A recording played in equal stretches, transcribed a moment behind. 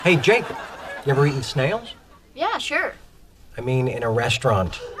Hey, Jake, you ever eaten snails? Yeah, sure. I mean, in a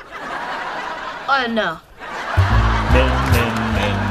restaurant. No. Men, men,